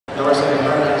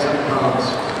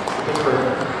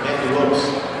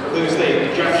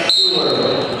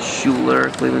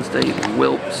Cleveland State,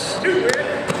 Wilps,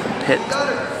 Pitt,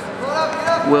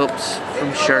 Wilps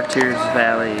from Chartiers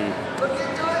Valley,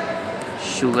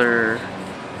 Schuller,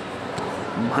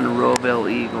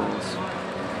 Monroeville Eagles.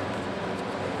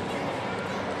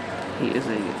 He is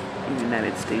a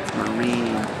United States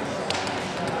Marine.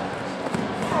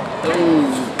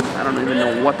 Oh, I don't even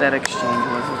know what that exchange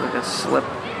was. It was like a slip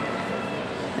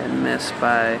and miss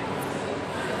by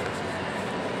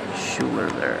Schuller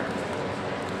there.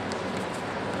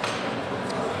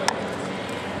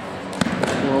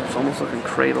 Wilps almost looking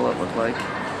cradle, it looked like.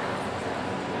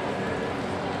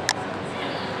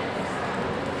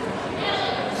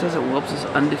 It says that Wilps is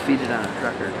undefeated on his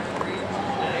record.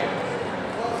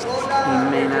 He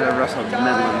may not have wrestled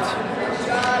Midlands.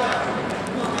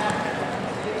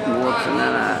 Wilps and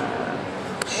then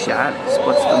a shot,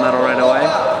 splits the middle right away.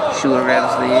 Schuller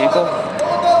grabs the ankle.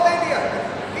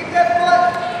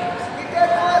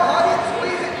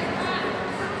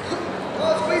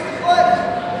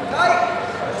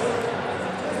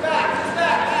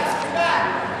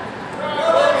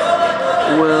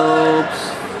 Wilps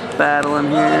battling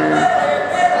here.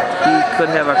 He could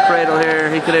have a cradle here.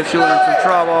 He could have Schuller in some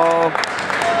trouble.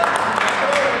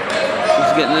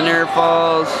 He's getting the near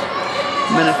falls.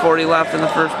 Minute 40 left in the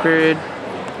first period.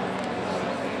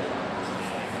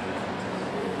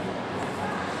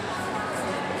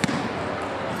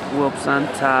 Wilps on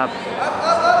top.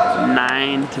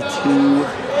 9-2.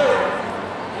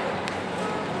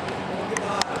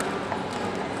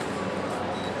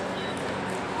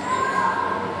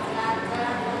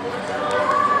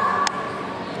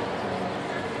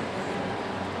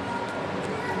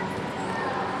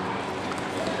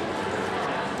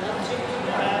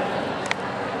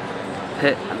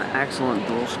 Pitt, an excellent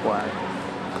dual squad.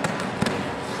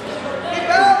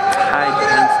 Tied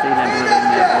Penn State, I believe they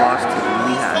may have lost to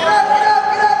Lehigh.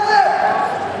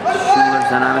 Schuller's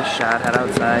in on a shot, head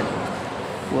outside.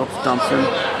 Wilps dumps him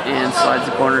and slides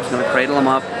the corner. He's going to cradle him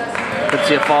up. Could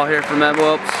see a fall here from Ed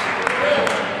Wilps.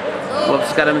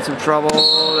 Wilps got him in some trouble.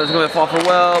 There's going to be a fall for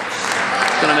Wilps.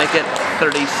 Going to make it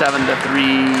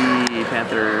 37-3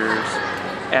 Panthers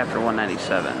after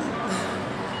 197.